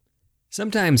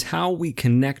Sometimes how we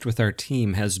connect with our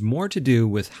team has more to do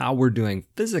with how we're doing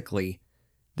physically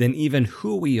than even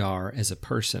who we are as a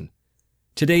person.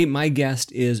 Today, my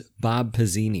guest is Bob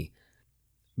Pizzini.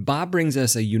 Bob brings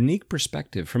us a unique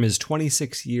perspective from his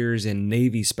 26 years in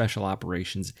Navy Special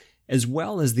Operations, as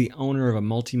well as the owner of a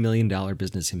multi-million-dollar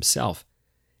business himself.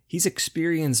 He's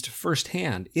experienced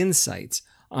firsthand insights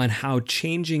on how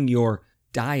changing your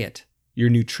diet, your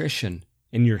nutrition,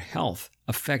 and your health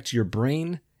affect your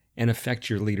brain and affect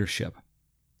your leadership.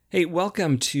 Hey,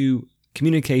 welcome to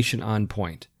Communication on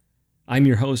Point. I'm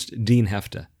your host, Dean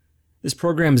Hefta. This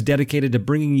program is dedicated to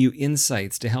bringing you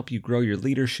insights to help you grow your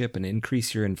leadership and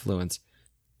increase your influence.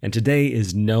 And today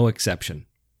is no exception.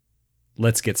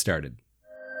 Let's get started.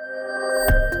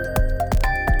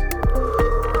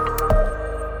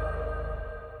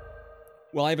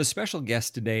 Well, I have a special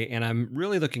guest today, and I'm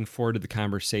really looking forward to the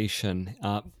conversation.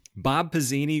 Bob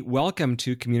Pizzini, welcome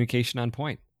to Communication on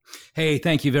Point. Hey,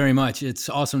 thank you very much. It's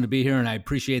awesome to be here, and I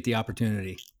appreciate the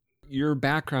opportunity. Your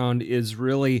background is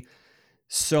really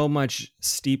so much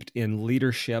steeped in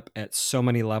leadership at so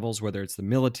many levels, whether it's the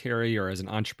military or as an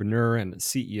entrepreneur and a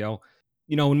CEO.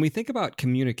 You know, when we think about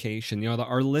communication,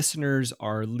 our listeners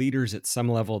are leaders at some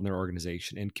level in their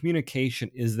organization, and communication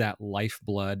is that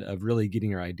lifeblood of really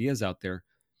getting our ideas out there.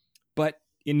 But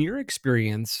in your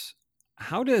experience,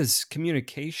 how does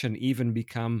communication even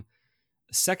become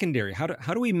secondary? How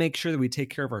do we make sure that we take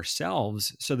care of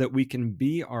ourselves so that we can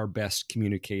be our best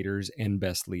communicators and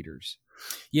best leaders?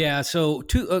 Yeah, so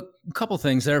a couple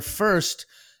things there. First,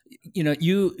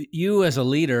 you as a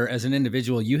leader, as an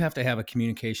individual, you have to have a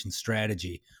communication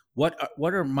strategy. What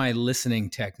are my listening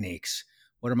techniques?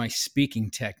 What are my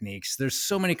speaking techniques? There's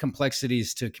so many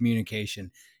complexities to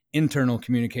communication: internal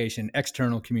communication,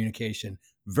 external communication,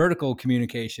 vertical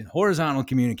communication, horizontal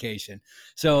communication.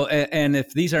 So, and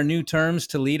if these are new terms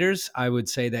to leaders, I would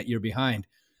say that you're behind.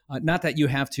 Not that you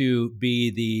have to be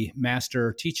the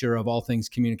master teacher of all things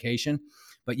communication,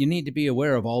 but you need to be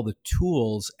aware of all the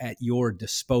tools at your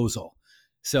disposal.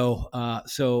 So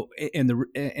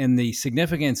the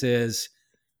significance is,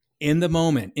 in the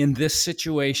moment, in this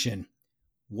situation,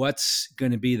 what's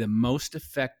going to be the most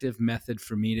effective method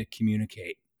for me to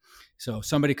communicate? So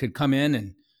somebody could come in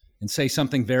and say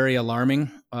something very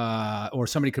alarming, or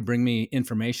somebody could bring me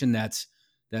information that's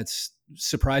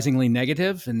surprisingly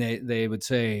negative, and they would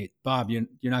say, "Bob, you're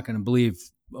not going to believe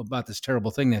about this terrible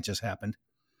thing that just happened."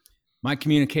 My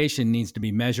communication needs to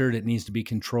be measured, it needs to be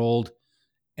controlled,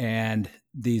 and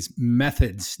these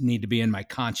methods need to be in my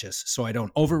conscious, so I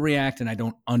don't overreact and I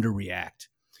don't underreact.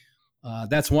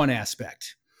 That's one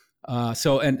aspect.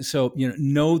 So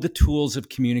know the tools of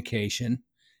communication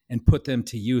and put them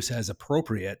to use as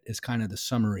appropriate is kind of the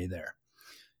summary there.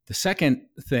 The second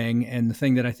thing, and the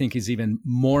thing that I think is even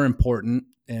more important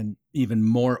and even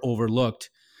more overlooked,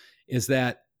 is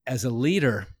that as a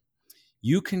leader,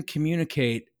 you can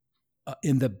communicate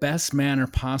in the best manner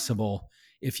possible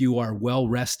if you are well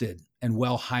rested and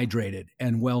well hydrated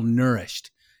and well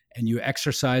nourished, and you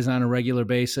exercise on a regular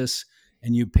basis,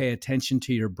 and you pay attention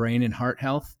to your brain and heart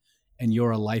health, and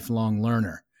you're a lifelong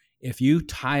learner. If you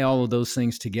tie all of those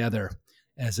things together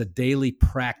as a daily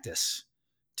practice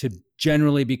to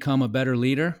generally become a better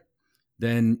leader,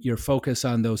 then your focus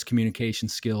on those communication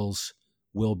skills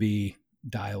will be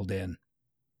dialed in.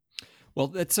 Well,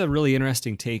 that's a really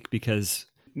interesting take, because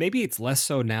maybe it's less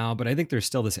so now, but I think there's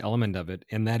still this element of it,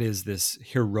 and that is this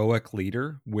heroic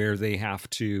leader where they have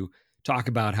to talk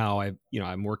about how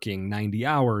I'm working 90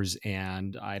 hours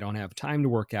and I don't have time to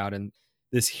work out, and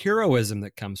this heroism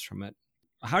that comes from it.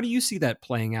 How do you see that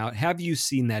playing out? Have you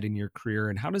seen that in your career,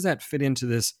 and how does that fit into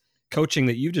this coaching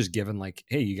that you've just given? Like,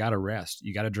 hey, you got to rest,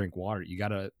 you got to drink water, you got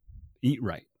to eat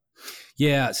right.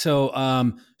 Yeah. So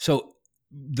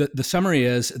the summary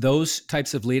is those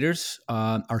types of leaders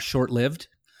are short-lived.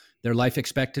 Their life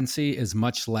expectancy is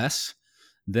much less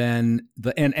than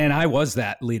and I was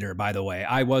that leader, by the way.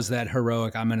 I was that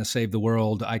heroic, I'm going to save the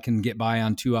world, I can get by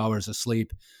on 2 hours of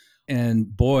sleep.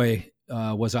 And boy,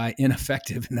 was I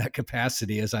ineffective in that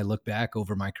capacity as I look back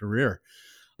over my career.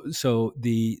 So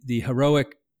the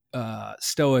heroic,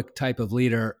 stoic type of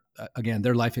leader, again,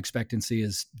 their life expectancy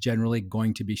is generally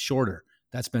going to be shorter.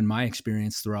 That's been my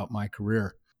experience throughout my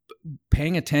career.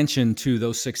 Paying attention to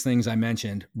those 6 things I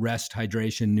mentioned: rest,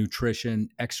 hydration, nutrition,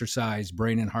 exercise,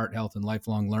 brain and heart health, and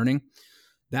lifelong learning,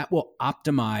 that will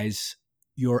optimize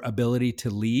your ability to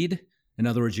lead. In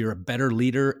other words, you're a better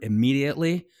leader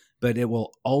immediately, but it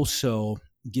will also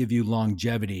give you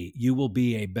longevity. You will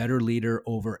be a better leader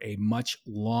over a much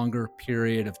longer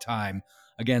period of time.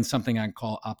 Again, something I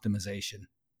call optimization.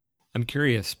 I'm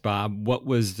curious, Bob, what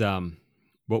was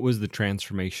What was the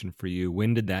transformation for you?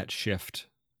 When did that shift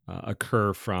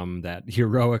occur from that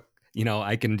heroic,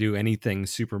 I can do anything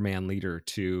Superman leader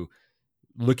to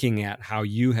looking at how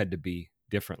you had to be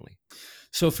differently?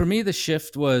 So for me, the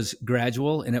shift was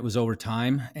gradual and it was over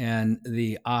time. And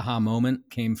the aha moment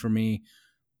came for me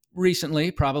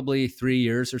recently, probably 3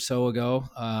 years or so ago.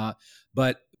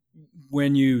 But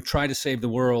when you try to save the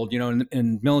world,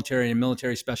 in military and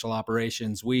military special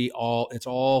operations, it's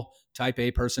all type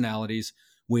A personalities.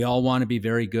 We all want to be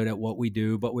very good at what we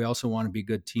do, but we also want to be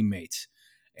good teammates.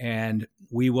 And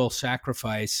we will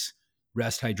sacrifice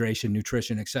rest, hydration,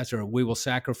 nutrition, etc. We will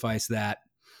sacrifice that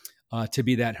to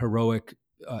be that heroic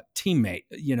teammate.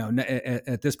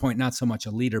 At this point, not so much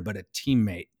a leader, but a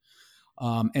teammate.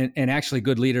 And actually,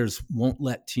 good leaders won't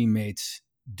let teammates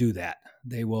do that.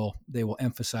 They will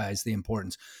emphasize the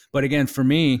importance. But again, for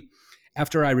me,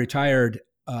 after I retired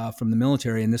from the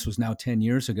military, and this was now 10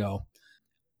 years ago,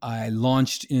 I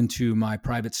launched into my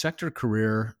private sector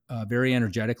career very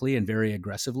energetically and very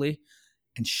aggressively.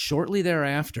 And shortly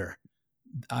thereafter,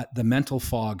 the mental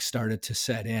fog started to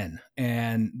set in,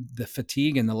 and the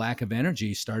fatigue and the lack of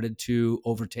energy started to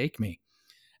overtake me.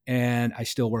 And I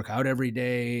still work out every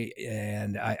day,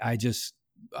 and I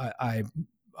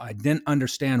didn't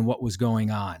understand what was going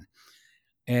on,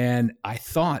 and I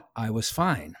thought I was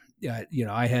fine.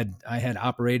 I had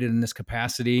operated in this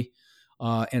capacity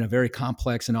in a very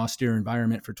complex and austere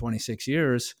environment for 26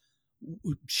 years.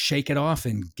 Shake it off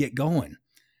and get going.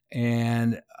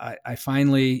 And I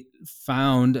finally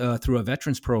found through a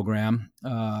veterans program,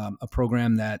 a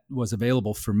program that was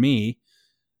available for me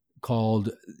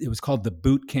it was called the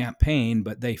Boot Campaign,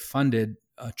 but they funded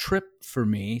a trip for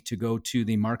me to go to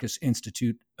the Marcus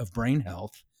Institute of Brain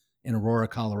Health in Aurora,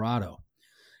 Colorado.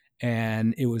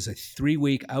 And it was a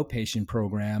 3-week outpatient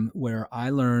program where I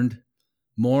learned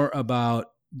more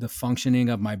about the functioning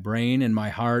of my brain and my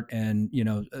heart and,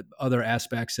 other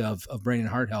aspects of brain and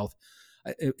heart health.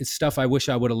 It's stuff I wish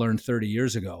I would have learned 30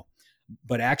 years ago.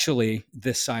 But actually,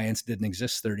 this science didn't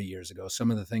exist 30 years ago. Some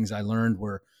of the things I learned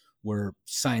were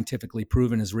scientifically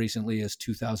proven as recently as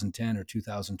 2010 or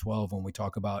 2012 when we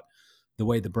talk about the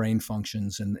way the brain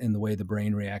functions and the way the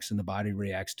brain reacts and the body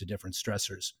reacts to different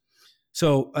stressors.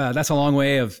 So that's a long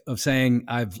way of saying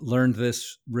I've learned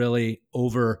this really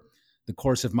over the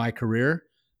course of my career,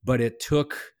 but it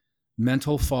took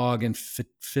mental fog and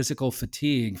physical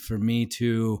fatigue for me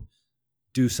to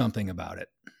do something about it.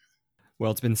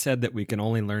 Well, it's been said that we can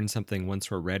only learn something once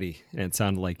we're ready, and it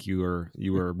sounded like you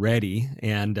were ready,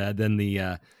 and then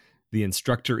the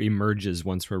instructor emerges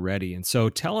once we're ready. And so,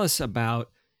 tell us about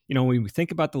when we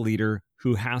think about the leader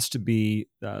who has to be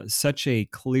such a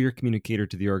clear communicator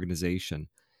to the organization,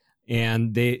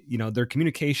 and their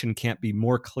communication can't be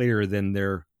more clear than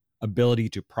their ability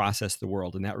to process the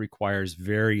world, and that requires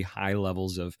very high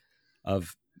levels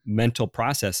of mental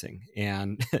processing.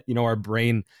 And our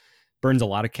brain burns a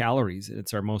lot of calories.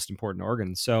 It's our most important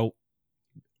organ. So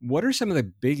what are some of the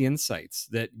big insights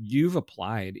that you've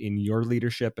applied in your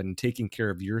leadership and taking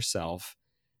care of yourself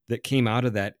that came out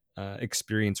of that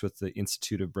experience with the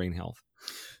Institute of Brain Health?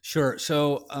 Sure.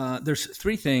 So there's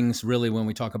 3 things really when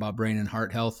we talk about brain and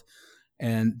heart health,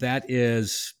 and that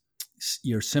is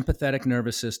your sympathetic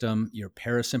nervous system, your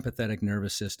parasympathetic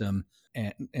nervous system,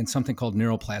 and something called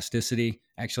neuroplasticity.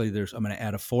 Actually, I'm going to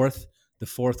add a fourth. The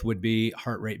fourth would be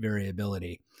heart rate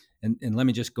variability. And let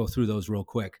me just go through those real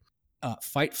quick.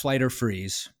 Fight, flight, or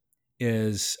freeze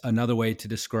is another way to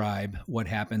describe what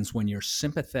happens when your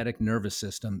sympathetic nervous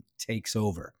system takes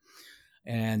over.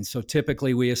 And so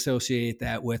typically we associate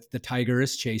that with the tiger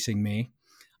is chasing me.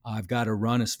 I've got to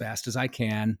run as fast as I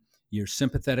can. Your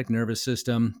sympathetic nervous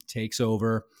system takes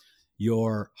over.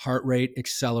 Your heart rate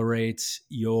accelerates,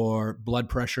 your blood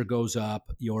pressure goes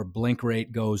up, your blink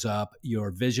rate goes up,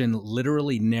 your vision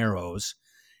literally narrows,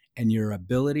 and your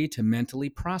ability to mentally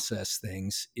process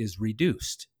things is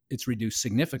reduced. It's reduced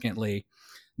significantly,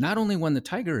 not only when the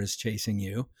tiger is chasing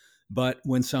you, but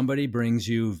when somebody brings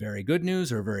you very good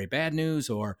news or very bad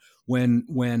news, or when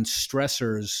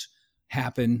stressors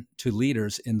happen to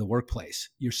leaders in the workplace.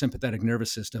 Your sympathetic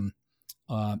nervous system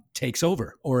takes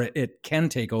over, or it can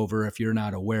take over if you're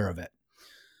not aware of it.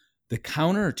 The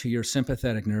counter to your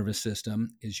sympathetic nervous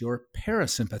system is your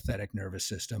parasympathetic nervous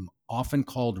system, often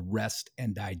called rest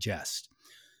and digest.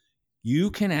 You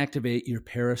can activate your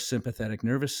parasympathetic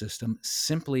nervous system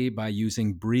simply by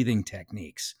using breathing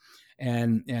techniques.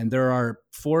 And there are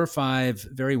 4 or 5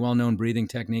 very well-known breathing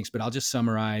techniques, but I'll just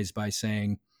summarize by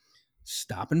saying,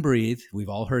 stop and breathe. We've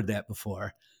all heard that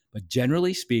before. But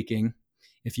generally speaking,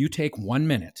 if you take 1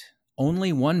 minute,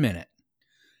 only 1 minute,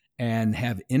 and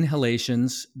have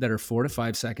inhalations that are 4 to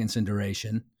 5 seconds in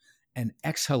duration, and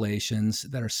exhalations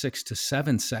that are 6 to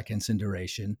 7 seconds in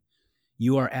duration,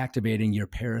 you are activating your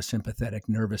parasympathetic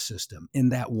nervous system in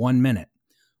that 1 minute.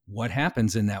 What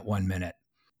happens in that 1 minute?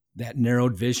 That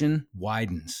narrowed vision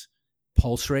widens,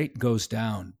 pulse rate goes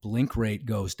down, blink rate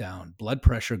goes down, blood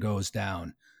pressure goes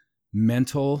down,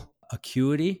 mental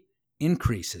acuity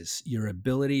increases, your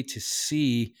ability to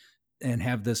see and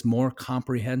have this more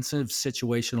comprehensive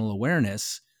situational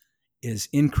awareness is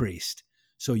increased.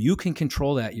 So you can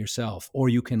control that yourself, or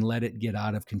you can let it get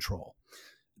out of control.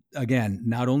 Again,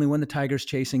 not only when the tiger's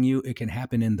chasing you, it can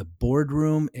happen in the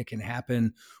boardroom. It can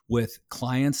happen with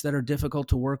clients that are difficult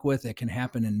to work with. It can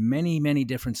happen in many, many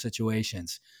different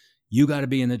situations. You got to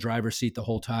be in the driver's seat the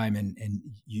whole time. And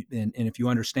if you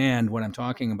understand what I'm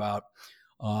talking about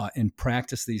and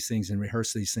practice these things and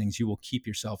rehearse these things, you will keep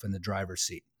yourself in the driver's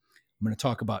seat. I'm going to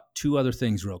talk about two other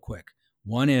things real quick.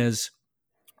 One is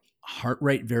heart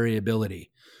rate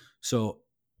variability. So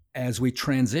as we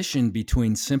transition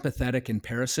between sympathetic and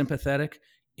parasympathetic,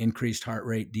 increased heart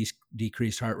rate,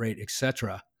 decreased heart rate,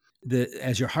 etc.,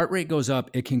 as your heart rate goes up,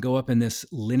 it can go up in this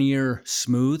linear,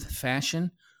 smooth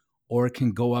fashion, or it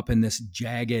can go up in this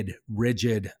jagged,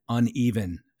 rigid,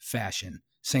 uneven fashion.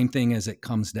 Same thing as it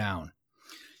comes down.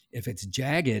 If it's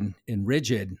jagged and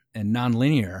rigid and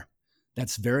nonlinear,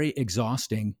 that's very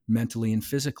exhausting mentally and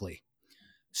physically.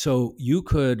 So you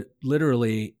could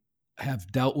literally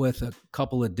have dealt with a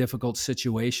couple of difficult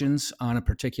situations on a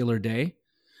particular day,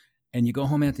 and you go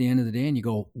home at the end of the day and you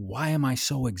go, why am I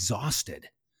so exhausted?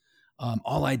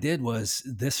 All I did was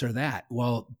this or that.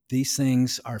 Well, these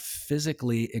things are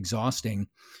physically exhausting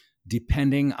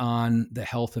depending on the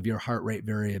health of your heart rate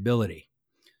variability.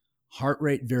 Heart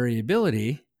rate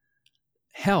variability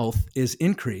health is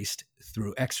increased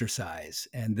through exercise.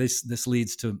 And this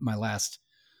leads to my last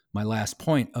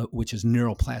point, which is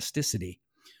neuroplasticity.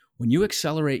 When you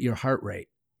accelerate your heart rate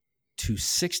to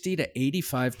 60 to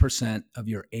 85% of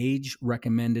your age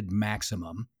recommended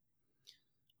maximum,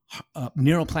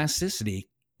 neuroplasticity,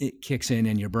 it kicks in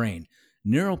your brain.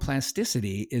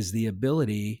 Neuroplasticity is the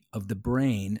ability of the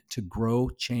brain to grow,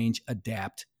 change,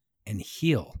 adapt, and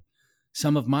heal.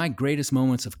 Some of my greatest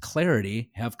moments of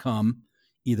clarity have come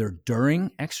either during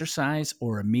exercise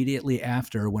or immediately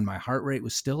after, when my heart rate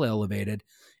was still elevated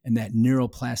and that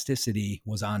neuroplasticity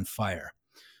was on fire.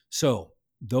 So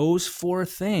those four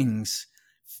things,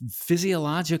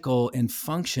 physiological and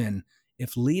function,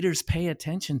 if leaders pay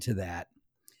attention to that,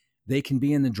 they can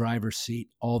be in the driver's seat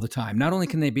all the time. Not only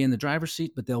can they be in the driver's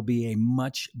seat, but they'll be a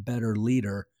much better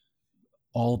leader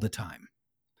all the time.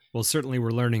 Well, certainly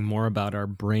we're learning more about our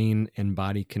brain and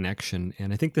body connection.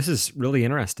 And I think this is really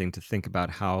interesting to think about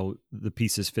how the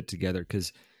pieces fit together.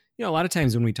 Because, a lot of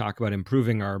times when we talk about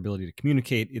improving our ability to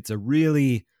communicate, it's a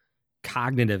really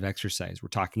cognitive exercise. We're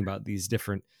talking about these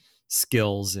different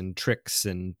skills and tricks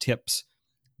and tips.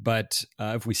 But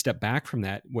if we step back from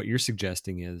that, what you're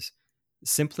suggesting is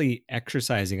simply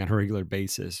exercising on a regular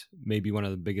basis may be one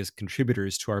of the biggest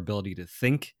contributors to our ability to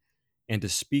think and to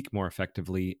speak more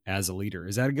effectively as a leader.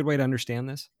 Is that a good way to understand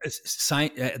this?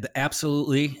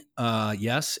 Absolutely,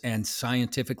 yes, and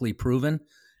scientifically proven,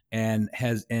 and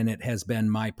it has been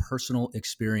my personal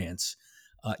experience.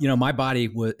 My body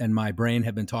and my brain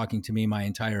have been talking to me my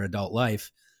entire adult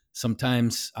life.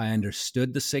 Sometimes I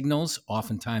understood the signals,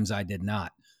 oftentimes I did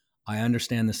not. I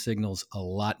understand the signals a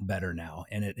lot better now,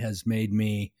 and it has made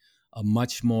me a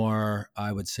much more,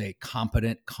 I would say,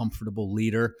 competent, comfortable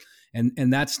leader.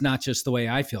 And that's not just the way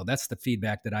I feel. That's the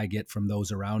feedback that I get from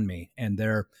those around me, and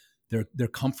their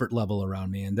comfort level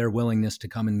around me, and their willingness to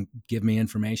come and give me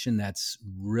information that's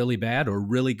really bad or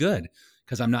really good,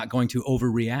 because I'm not going to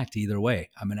overreact either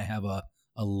way. I'm going to have a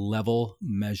level,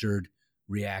 measured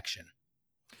reaction.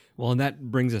 Well, and that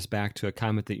brings us back to a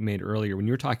comment that you made earlier. When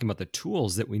you were talking about the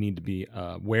tools that we need to be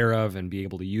aware of and be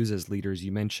able to use as leaders,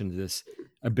 you mentioned this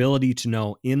ability to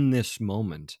know in this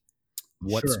moment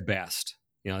what's best.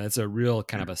 That's a real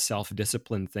kind of a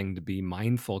self-discipline thing to be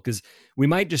mindful, because we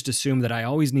might just assume that I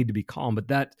always need to be calm, but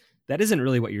that isn't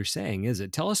really what you're saying, is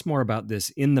it? Tell us more about this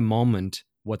in the moment,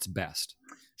 what's best.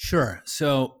 Sure.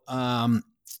 So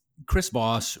Chris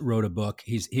Voss wrote a book.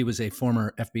 He was a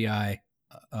former FBI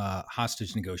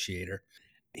hostage negotiator.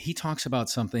 He talks about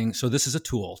something. So this is a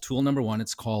tool. Tool number one,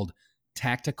 it's called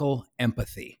tactical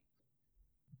empathy.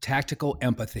 Tactical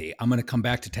empathy. I'm going to come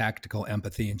back to tactical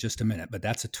empathy in just a minute, but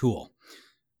that's a tool.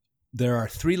 There are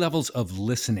 3 levels of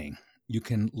listening. You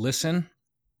can listen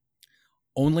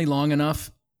only long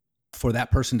enough for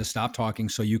that person to stop talking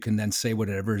so you can then say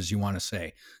whatever it is you want to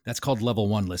say. That's called level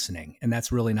 1 listening, and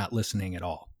that's really not listening at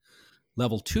all.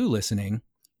 Level 2 listening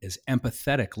is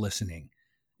empathetic listening.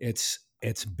 It's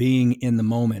being in the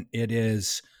moment. It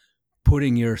is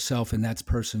putting yourself in that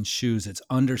person's shoes. It's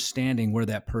understanding where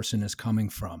that person is coming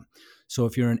from. So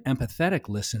if you're an empathetic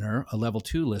listener, a level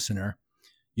 2 listener,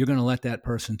 you're going to let that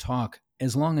person talk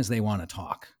as long as they want to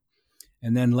talk.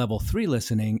 And then level 3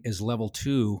 listening is level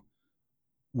 2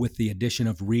 with the addition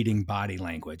of reading body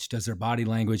language. Does their body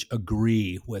language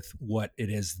agree with what it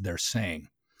is they're saying?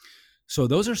 So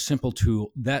those are simple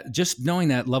tools that just knowing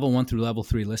that level 1 through level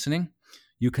 3 listening,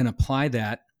 you can apply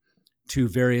that to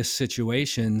various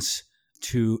situations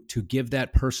to give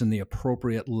that person the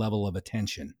appropriate level of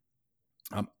attention.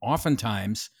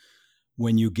 Oftentimes,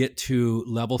 when you get to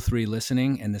level 3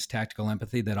 listening and this tactical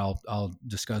empathy that I'll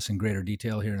discuss in greater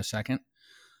detail here in a second,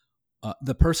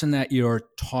 the person that you're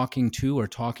talking to or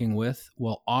talking with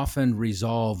will often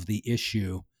resolve the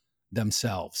issue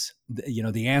themselves.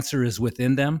 The answer is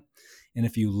within them. And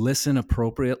if you listen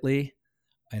appropriately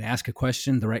and ask a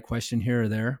question, the right question here or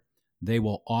there, they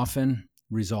will often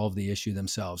resolve the issue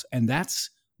themselves. And that's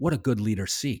what a good leader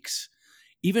seeks.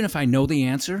 Even if I know the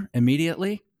answer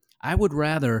immediately, I would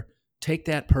rather take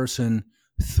that person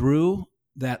through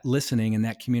that listening and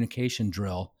that communication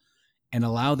drill and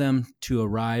allow them to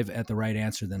arrive at the right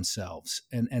answer themselves.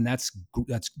 And that's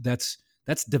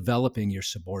developing your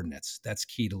subordinates. That's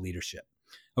key to leadership.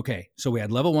 Okay, so we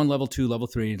had level 1, level 2, level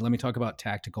 3. Let me talk about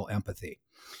tactical empathy.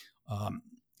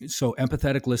 So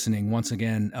empathetic listening, once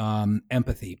again,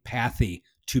 empathy, pathy,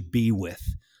 to be with.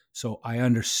 So I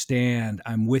understand,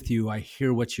 I'm with you, I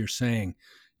hear what you're saying.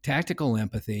 Tactical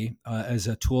empathy is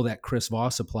a tool that Chris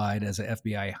Voss applied as an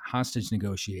FBI hostage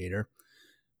negotiator.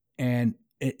 And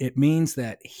it means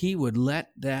that he would let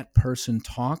that person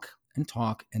talk and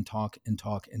talk and talk and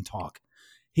talk and talk.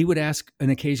 He would ask an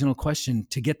occasional question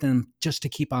to get them just to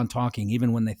keep on talking,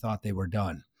 even when they thought they were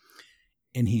done.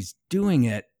 And he's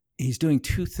doing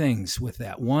 2 things with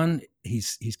that. One,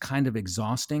 he's kind of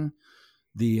exhausting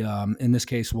the, in this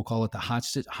case, we'll call it the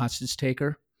hostage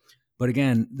taker. But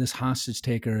again, this hostage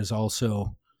taker is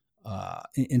also,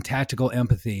 in tactical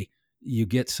empathy, you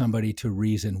get somebody to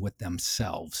reason with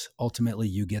themselves. Ultimately,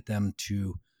 you get them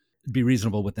to be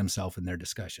reasonable with themselves in their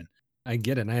discussion. I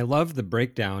get it. And I love the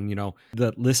breakdown,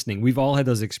 the listening. We've all had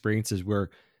those experiences where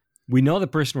we know the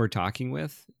person we're talking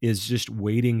with is just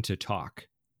waiting to talk.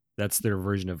 That's their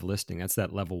version of listening. That's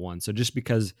that level 1. So just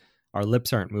because our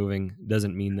lips aren't moving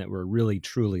doesn't mean that we're really,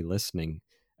 truly listening.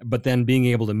 But then being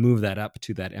able to move that up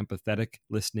to that empathetic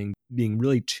listening, being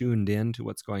really tuned in to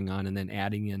what's going on, and then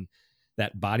adding in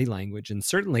that body language. And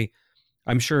certainly,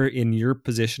 I'm sure in your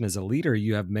position as a leader,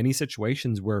 you have many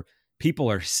situations where people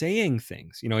are saying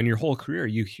things, in your whole career,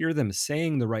 you hear them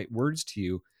saying the right words to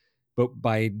you, but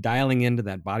by dialing into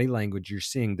that body language, you're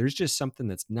seeing there's just something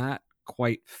that's not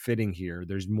quite fitting here.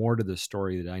 There's more to the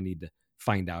story that I need to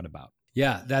find out about.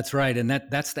 Yeah, that's right. And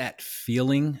that's that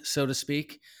feeling, so to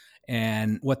speak.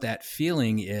 And what that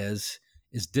feeling is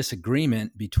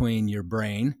disagreement between your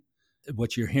brain,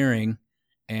 what you're hearing,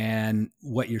 and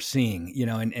what you're seeing,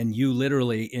 and you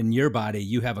literally in your body,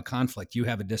 you have a conflict, you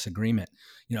have a disagreement,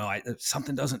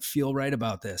 something doesn't feel right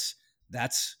about this.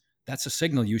 That's a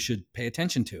signal you should pay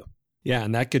attention to. Yeah.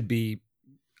 And that could be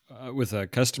with a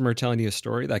customer telling you a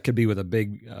story. That could be with a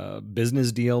big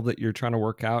business deal that you're trying to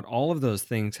work out. All of those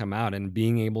things come out, and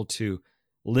being able to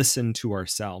listen to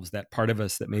ourselves, that part of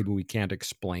us that maybe we can't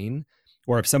explain.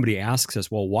 Or if somebody asks us,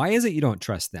 well, why is it you don't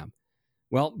trust them?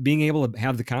 Well, being able to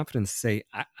have the confidence to say,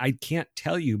 I can't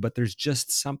tell you, but there's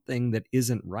just something that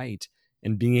isn't right,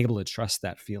 and being able to trust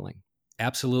that feeling.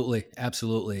 Absolutely.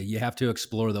 Absolutely. You have to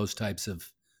explore those types of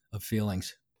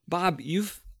feelings. Bob,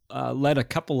 you've led a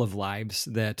couple of lives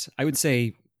that I would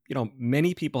say,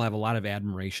 many people have a lot of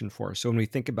admiration for. So when we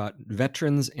think about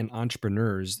veterans and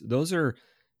entrepreneurs, those are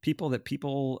people that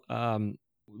people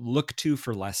look to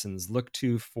for lessons, look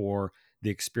to for the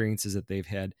experiences that they've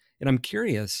had. And I'm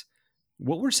curious,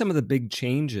 what were some of the big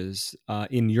changes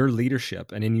in your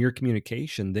leadership and in your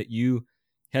communication that you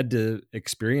had to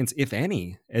experience, if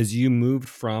any, as you moved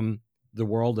from the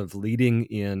world of leading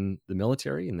in the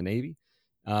military, in the Navy,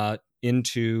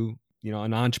 into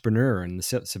an entrepreneur in the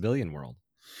civilian world?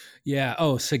 Yeah.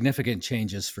 Oh, significant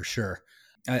changes for sure.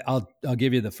 I'll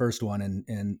give you the first one,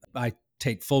 and I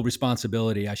take full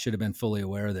responsibility. I should have been fully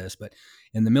aware of this, but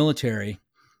in the military,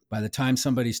 by the time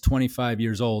somebody's 25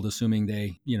 years old, assuming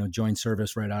they, join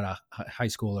service right out of high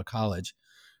school or college,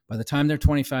 by the time they're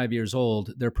 25 years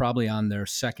old, they're probably on their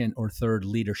second or third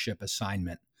leadership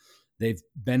assignment. They've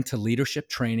been to leadership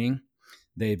training.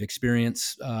 They've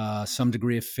experienced some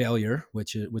degree of failure,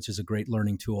 which is a great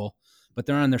learning tool, but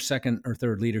they're on their second or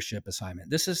third leadership assignment.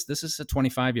 This is a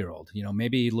 25-year-old,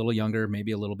 maybe a little younger,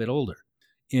 maybe a little bit older.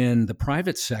 In the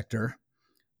private sector,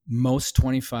 most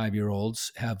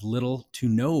 25-year-olds have little to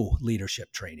no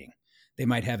leadership training. They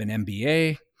might have an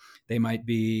MBA, they might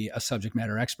be a subject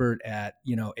matter expert at,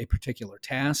 a particular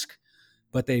task,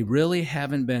 but they really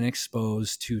haven't been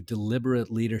exposed to deliberate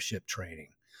leadership training.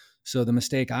 So the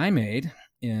mistake I made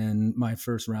in my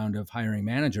first round of hiring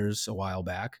managers a while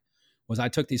back was I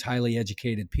took these highly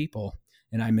educated people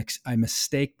and I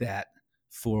mistake that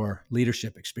for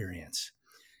leadership experience.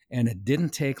 And it didn't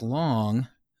take long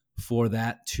for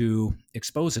that to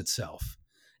expose itself.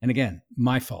 And again,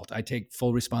 my fault. I take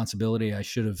full responsibility. I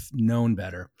should have known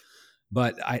better.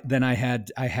 But I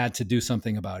had to do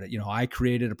something about it. I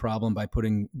created a problem by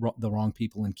putting the wrong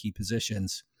people in key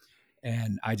positions,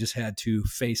 and I just had to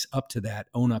face up to that,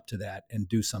 own up to that, and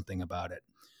do something about it.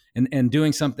 And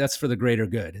doing something that's for the greater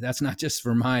good. That's not just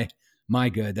for my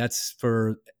good. That's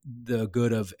for the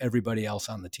good of everybody else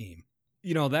on the team.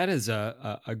 That is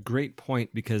a great point,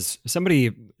 because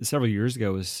somebody several years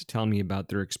ago was telling me about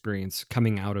their experience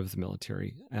coming out of the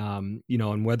military.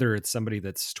 And whether it's somebody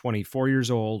that's 24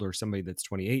 years old or somebody that's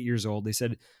 28 years old, they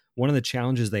said one of the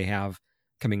challenges they have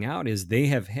coming out is they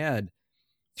have had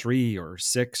 3 or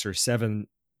 6 or 7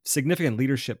 significant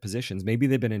leadership positions. Maybe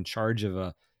they've been in charge of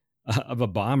a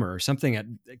bomber or something at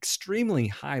extremely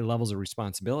high levels of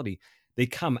responsibility. They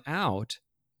come out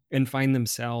and find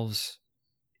themselves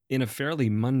in a fairly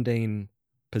mundane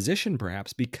position,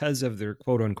 perhaps because of their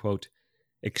quote unquote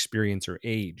experience or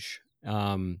age.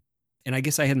 And I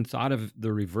guess I hadn't thought of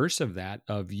the reverse of that,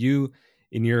 of you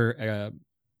in your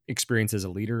experience as a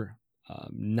leader,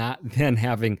 not then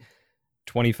having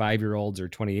 25-year-olds or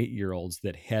 28-year-olds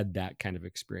that had that kind of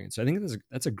experience. So I think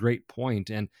that's a great point.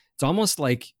 And it's almost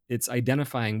like it's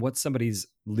identifying what's somebody's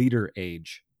leader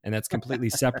age, and that's completely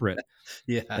separate.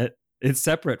 Yeah. It's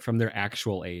separate from their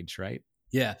actual age, right?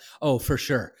 Yeah. Oh, for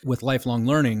sure. With lifelong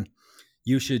learning,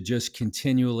 you should just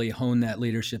continually hone that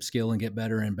leadership skill and get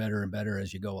better and better and better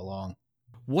as you go along.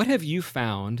 What have you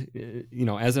found,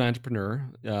 as an entrepreneur,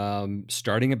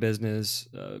 starting a business,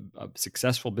 a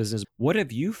successful business, what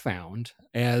have you found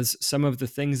as some of the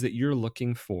things that you're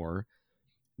looking for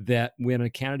that when a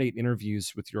candidate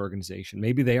interviews with your organization,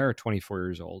 maybe they are 24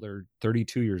 years old or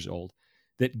 32 years old,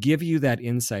 that give you that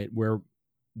insight where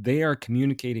they are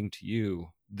communicating to you,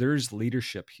 there's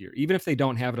leadership here. Even if they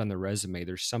don't have it on their resume,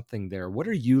 there's something there. What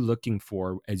are you looking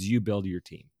for as you build your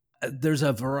team? There's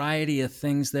a variety of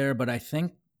things there, but I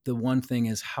think the one thing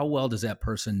is, how well does that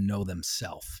person know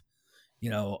themselves?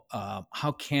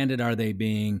 How candid are they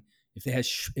being? If they have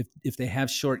if they have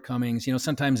shortcomings,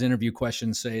 sometimes interview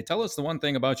questions say, "Tell us the one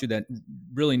thing about you that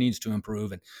really needs to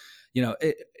improve." And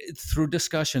through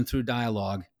discussion, through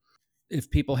dialogue,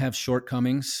 if people have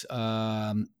shortcomings,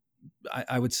 I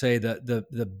would say that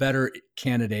the better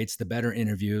candidates, the better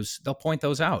interviews, they'll point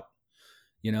those out.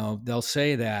 They'll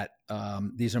say that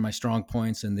these are my strong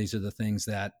points, and these are the things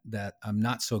that I'm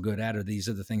not so good at, or these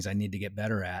are the things I need to get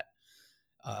better at.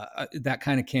 That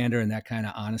kind of candor and that kind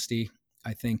of honesty,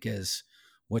 I think, is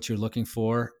what you're looking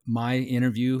for. My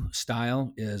interview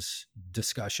style is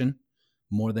discussion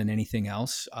more than anything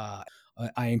else.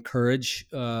 I encourage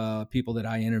people that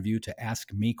I interview to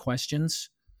ask me questions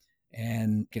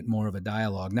and get more of a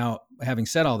dialogue. Now, having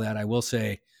said all that, I will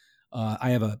say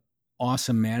I have an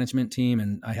awesome management team,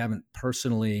 and I haven't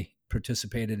personally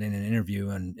participated in an interview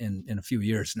in a few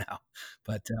years now.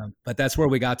 But that's where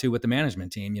we got to with the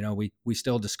management team. We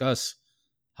still discuss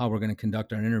how we're going to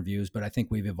conduct our interviews, but I think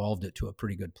we've evolved it to a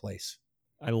pretty good place.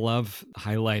 I love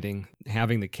highlighting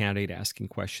having the candidate asking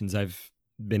questions. I've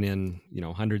been in,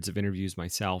 hundreds of interviews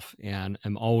myself, and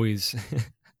I'm always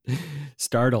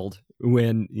startled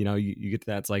when, you get to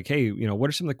that. It's like, hey, what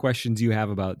are some of the questions you have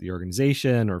about the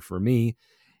organization or for me?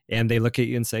 And they look at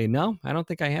you and say, no, I don't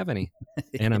think I have any.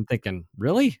 And I'm thinking,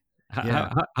 really?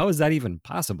 Yeah. How is that even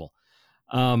possible?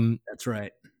 That's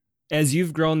right. As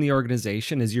you've grown the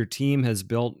organization, as your team has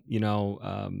built,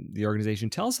 the organization,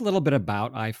 tell us a little bit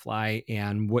about iFly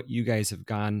and what you guys have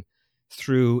gone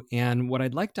through. And what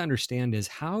I'd like to understand is,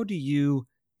 how do you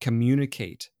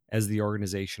communicate as the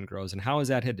organization grows, and how has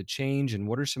that had to change? And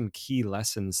what are some key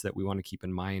lessons that we want to keep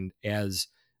in mind as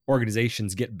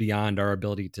organizations get beyond our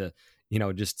ability to,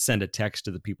 just send a text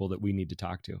to the people that we need to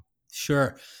talk to?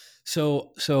 Sure.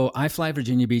 So iFly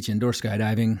Virginia Beach Indoor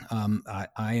Skydiving.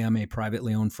 I am a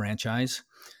privately owned franchise,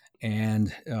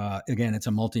 and again, it's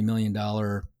a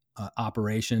multi-million-dollar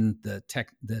operation.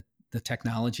 The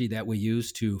technology that we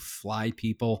use to fly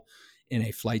people in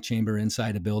a flight chamber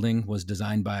inside a building was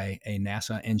designed by a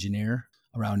NASA engineer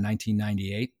around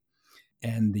 1998,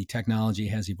 and the technology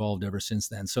has evolved ever since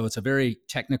then. So it's a very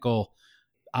technical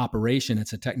operation.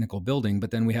 It's a technical building, but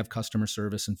then we have customer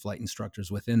service and flight instructors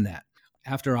within that.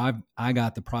 after I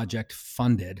got the project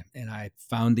funded and I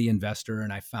found the investor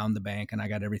and I found the bank and I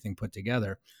got everything put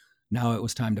together, now it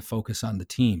was time to focus on the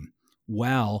team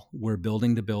while we're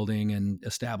building the building and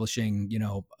establishing,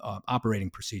 operating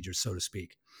procedures, so to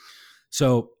speak.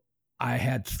 So I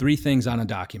had three things on a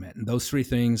document, and those three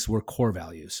things were core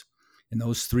values. And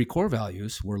those three core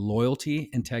values were loyalty,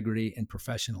 integrity, and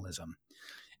professionalism.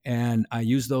 And I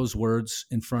use those words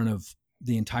in front of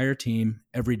the entire team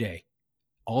every day,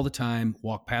 all the time,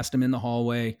 walk past them in the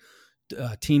hallway,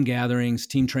 team gatherings,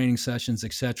 team training sessions,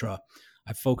 etc.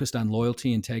 I focused on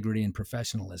loyalty, integrity, and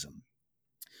professionalism.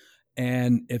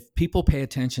 And if people pay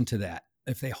attention to that,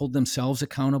 if they hold themselves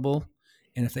accountable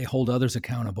and if they hold others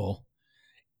accountable,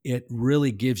 it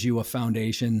really gives you a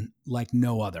foundation like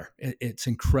no other. It's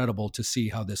incredible to see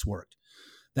how this worked.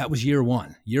 That was year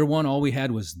one. Year one, all we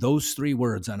had was those three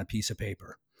words on a piece of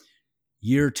paper.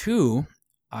 Year two,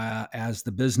 as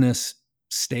the business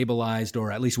stabilized,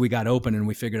 or at least we got open and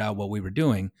we figured out what we were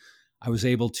doing, I was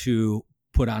able to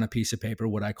put on a piece of paper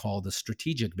what I call the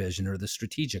strategic vision or the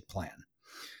strategic plan.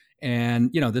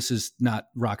 And, this is not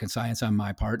rocket science on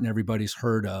my part, and everybody's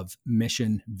heard of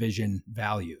mission, vision,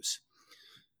 values.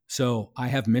 So I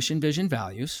have mission, vision,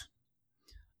 values.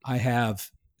 I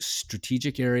have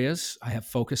strategic areas, I have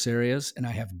focus areas, and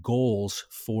I have goals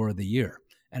for the year.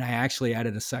 And I actually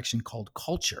added a section called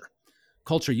culture.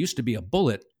 Culture used to be a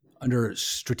bullet under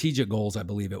strategic goals, I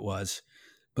believe it was,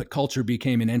 but culture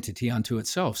became an entity unto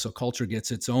itself. So culture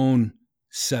gets its own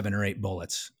 7 or 8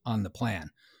 bullets on the plan.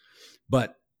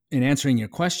 But in answering your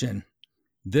question,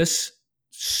 this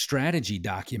strategy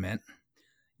document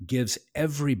gives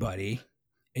everybody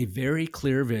a very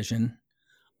clear vision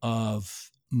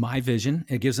of my vision.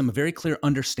 It gives them a very clear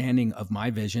understanding of my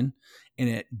vision, and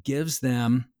it gives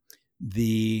them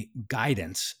the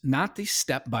guidance, not the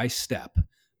step by step,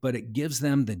 but it gives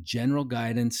them the general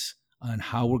guidance on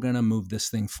how we're going to move this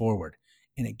thing forward.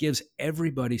 And it gives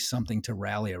everybody something to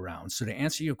rally around. So to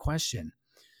answer your question,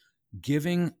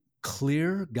 giving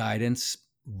clear guidance,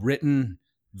 written,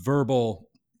 verbal,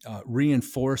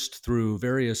 reinforced through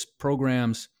various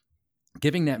programs,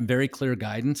 giving that very clear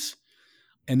guidance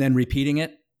and then repeating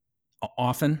it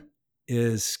often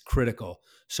is critical.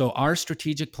 So our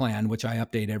strategic plan, which I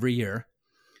update every year,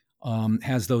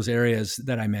 has those areas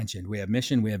that I mentioned. We have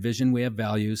mission, we have vision, we have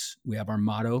values, we have our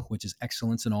motto, which is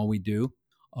excellence in all we do.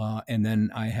 And then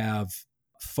I have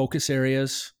focus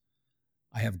areas,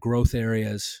 I have growth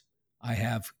areas, I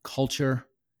have culture,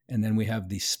 and then we have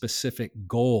the specific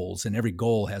goals, and every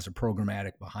goal has a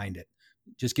programmatic behind it.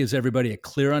 It just gives everybody a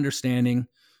clear understanding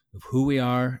of who we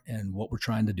are and what we're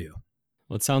trying to do.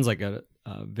 Well, it sounds like a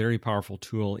very powerful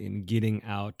tool in getting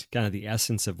out kind of the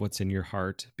essence of what's in your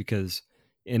heart, because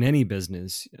in any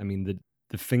business, I mean,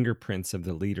 the fingerprints of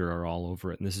the leader are all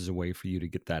over it. And this is a way for you to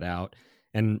get that out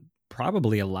and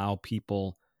probably allow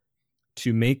people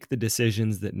to make the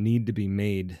decisions that need to be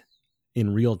made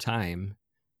in real time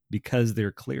because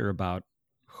they're clear about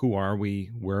who are we,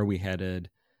 where are we headed,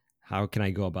 how can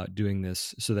I go about doing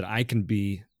this so that I can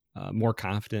be more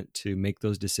confident to make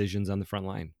those decisions on the front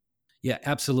line. Yeah,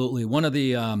 absolutely. One of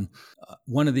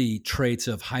the traits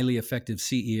of highly effective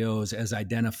CEOs, as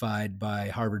identified by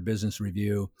Harvard Business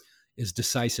Review, is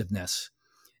decisiveness.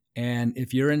 And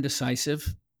if you're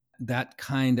indecisive, that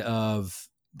can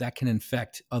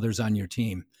infect others on your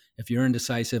team. If you're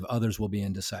indecisive, others will be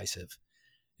indecisive.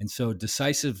 And so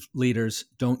decisive leaders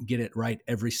don't get it right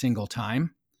every single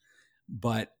time,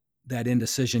 but that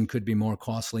indecision could be more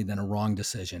costly than a wrong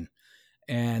decision.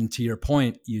 And to your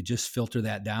point, you just filter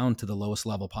that down to the lowest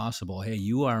level possible. Hey,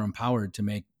 you are empowered to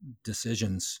make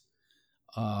decisions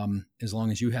as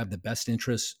long as you have the best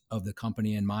interests of the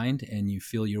company in mind and you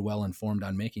feel you're well informed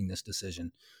on making this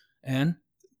decision. And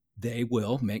they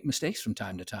will make mistakes from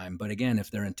time to time. But again, if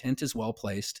their intent is well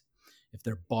placed, if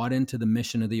they're bought into the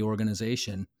mission of the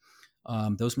organization,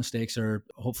 those mistakes are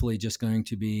hopefully just going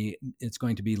to be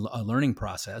a learning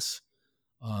process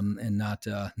and not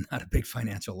a big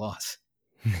financial loss.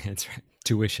 That's right.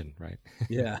 Tuition, right?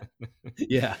 Yeah.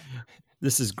 Yeah.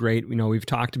 This is great. We've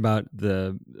talked about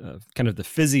the kind of the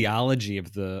physiology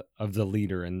of the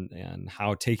leader and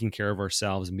how taking care of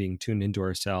ourselves and being tuned into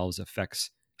ourselves affects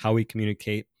how we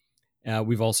communicate.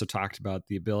 We've also talked about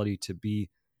the ability to be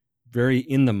very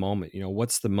in the moment.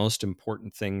 What's the most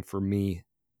important thing for me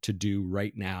to do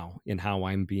right now in how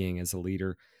I'm being as a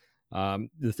leader?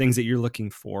 The things that you're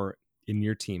looking for in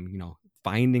your team,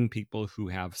 finding people who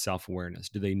have self-awareness.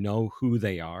 Do they know who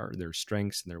they are, their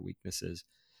strengths and their weaknesses?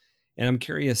 And I'm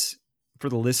curious for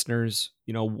the listeners,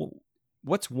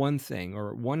 what's one thing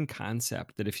or one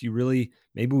concept that if you really,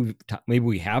 maybe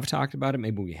we have talked about it,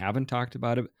 maybe we haven't talked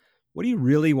about it, what do you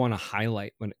really want to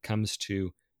highlight when it comes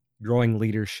to growing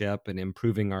leadership and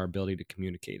improving our ability to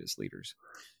communicate as leaders?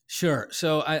 Sure.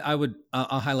 So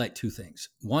I'll highlight two things.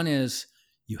 One is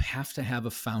you have to have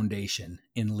a foundation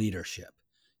in leadership.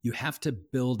 You have to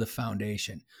build a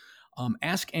foundation.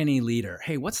 Ask any leader,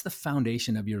 hey, what's the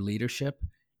foundation of your leadership?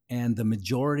 And the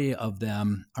majority of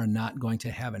them are not going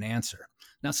to have an answer.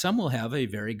 Now, some will have a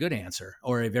very good answer,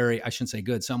 or I shouldn't say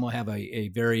good, some will have a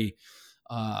very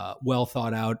well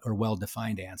thought out or well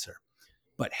defined answer.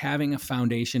 But having a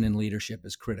foundation in leadership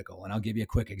is critical. And I'll give you a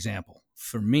quick example.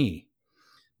 For me,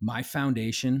 my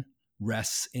foundation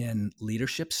rests in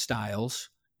leadership styles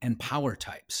and power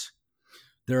types.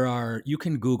 You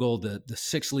can Google the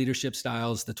 6 leadership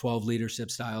styles, the 12 leadership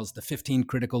styles, the 15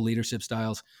 critical leadership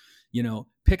styles.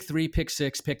 Pick 3, pick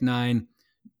 6, pick 9.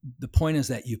 The point is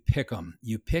that you pick them.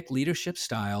 You pick leadership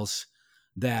styles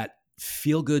that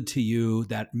feel good to you,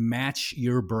 that match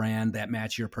your brand, that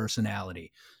match your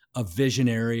personality. A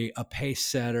visionary, a pace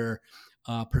setter,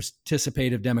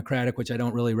 participative democratic, which I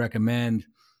don't really recommend.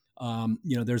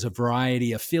 There's a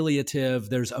variety, affiliative,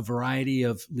 there's a variety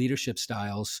of leadership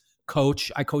styles.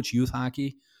 I coach youth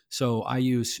hockey, so I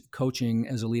use coaching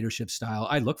as a leadership style.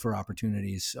 I look for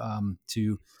opportunities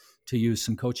to use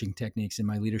some coaching techniques in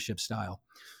my leadership style.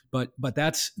 But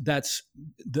let's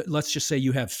just say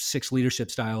you have 6 leadership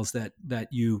styles that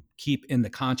you keep in the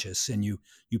conscious and you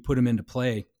put them into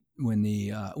play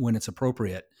when it's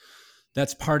appropriate.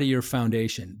 That's part of your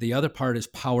foundation. The other part is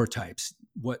power types.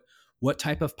 What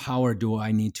type of power do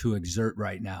I need to exert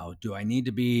right now? Do I need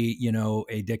to be,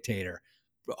 a dictator?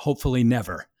 Hopefully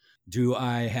never. Do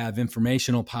I have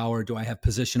informational power? Do I have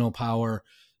positional power?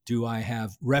 Do I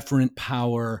have referent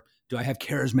power? Do I have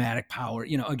charismatic power?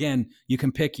 Again, you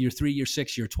can pick your 3, your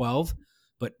 6, your 12,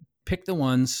 but pick the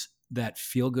ones that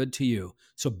feel good to you.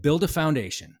 So build a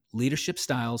foundation, leadership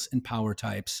styles and power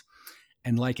types.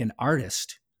 And like an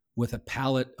artist with a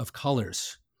palette of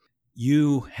colors,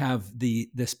 you have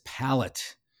this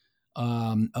palette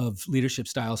of leadership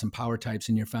styles and power types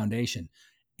in your foundation.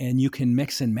 And you can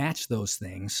mix and match those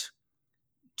things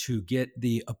to get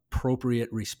the appropriate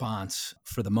response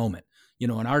for the moment.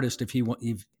 An artist, if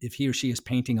he or she is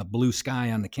painting a blue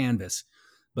sky on the canvas,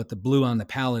 but the blue on the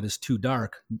palette is too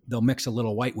dark, they'll mix a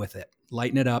little white with it,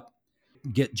 lighten it up,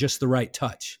 get just the right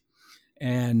touch.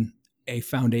 And a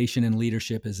foundation in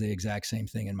leadership is the exact same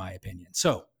thing, in my opinion.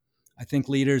 So I think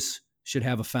leaders should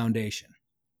have a foundation.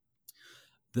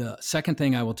 The second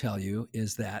thing I will tell you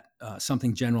is that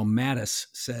something General Mattis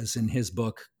says in his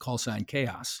book, Call Sign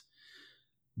Chaos: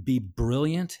 be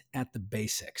brilliant at the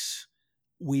basics.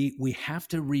 We have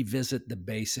to revisit the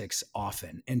basics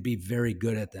often and be very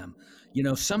good at them.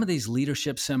 Some of these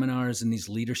leadership seminars and these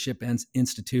leadership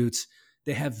institutes,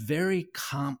 they have very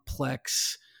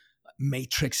complex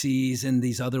matrices and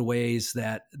these other ways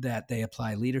that they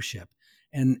apply leadership.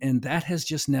 And that has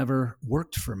just never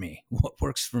worked for me. What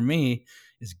works for me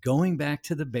is going back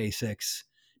to the basics,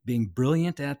 being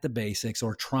brilliant at the basics,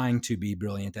 or trying to be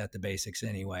brilliant at the basics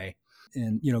anyway.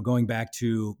 And, going back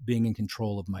to being in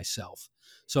control of myself.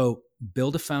 So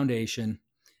build a foundation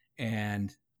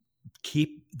and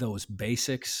keep those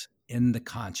basics in the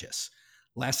conscious.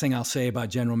 Last thing I'll say about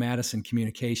General Mattis and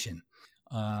communication.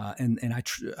 And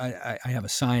I have a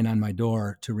sign on my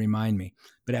door to remind me.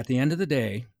 But at the end of the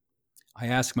day, I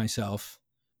ask myself,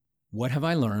 what have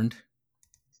I learned?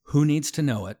 Who needs to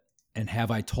know it? And have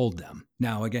I told them?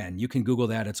 Now, again, you can Google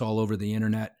that. It's all over the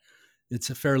internet. It's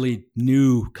a fairly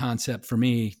new concept for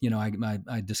me.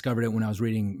 I discovered it when I was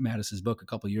reading Mattis's book a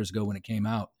couple of years ago when it came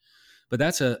out. But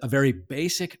that's a very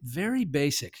basic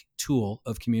tool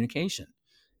of communication.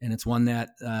 And it's one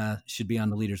that should be on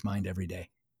the leader's mind every day.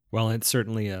 Well, it's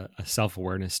certainly a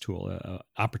self-awareness tool, an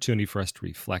opportunity for us to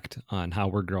reflect on how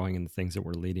we're growing and the things that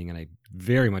we're leading. And I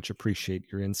very much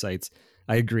appreciate your insights.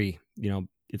 I agree.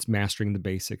 It's mastering the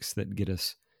basics that get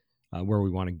us where we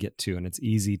want to get to. And it's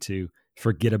easy to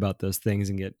forget about those things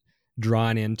and get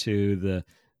drawn into the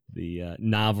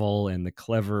novel and the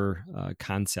clever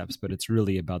concepts, but it's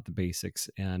really about the basics.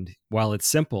 And while it's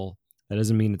simple, that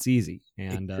doesn't mean it's easy.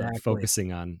 And Exactly.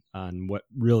 Focusing on what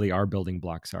really our building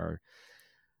blocks are.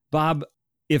 Bob,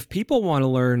 if people want to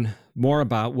learn more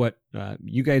about what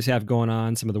you guys have going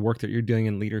on, some of the work that you're doing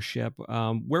in leadership,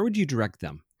 where would you direct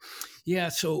them? Yeah,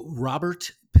 so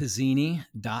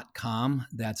robertpizzini.com.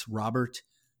 That's Robert,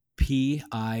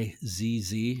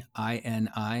 Pizzini.com.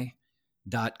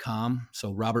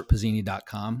 So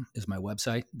robertpizzini.com is my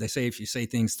website. They say if you say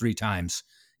things 3 times,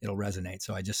 it'll resonate.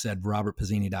 So I just said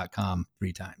robertpizzini.com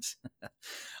 3 times.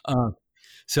 And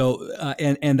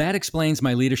that explains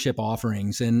my leadership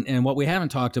offerings. And what we haven't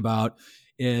talked about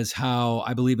is how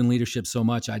I believe in leadership so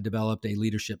much. I developed a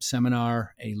leadership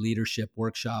seminar, a leadership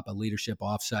workshop, a leadership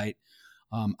offsite.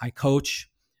 I coach.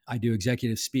 I do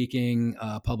executive speaking,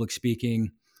 public speaking.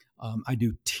 I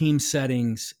do team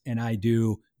settings and I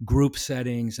do group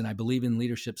settings. And I believe in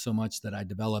leadership so much that I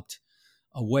developed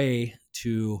a way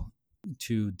to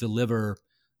deliver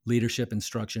leadership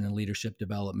instruction and leadership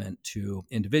development to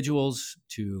individuals,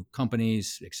 to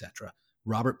companies, etc.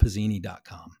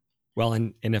 RobertPizzini.com. Well,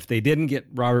 and if they didn't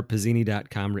get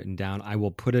robertpizzini.com written down, I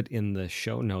will put it in the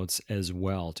show notes as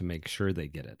well to make sure they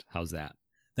get it. How's that?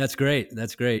 That's great.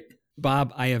 That's great.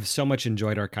 Bob, I have so much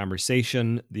enjoyed our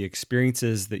conversation, the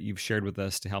experiences that you've shared with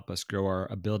us to help us grow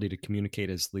our ability to communicate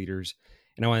as leaders.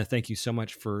 And I want to thank you so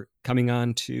much for coming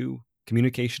on to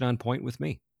Communication on Point with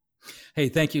me. Hey,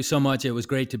 thank you so much. It was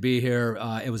great to be here.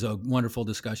 It was a wonderful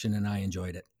discussion and I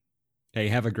enjoyed it. Hey,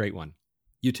 have a great one.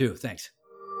 You too. Thanks.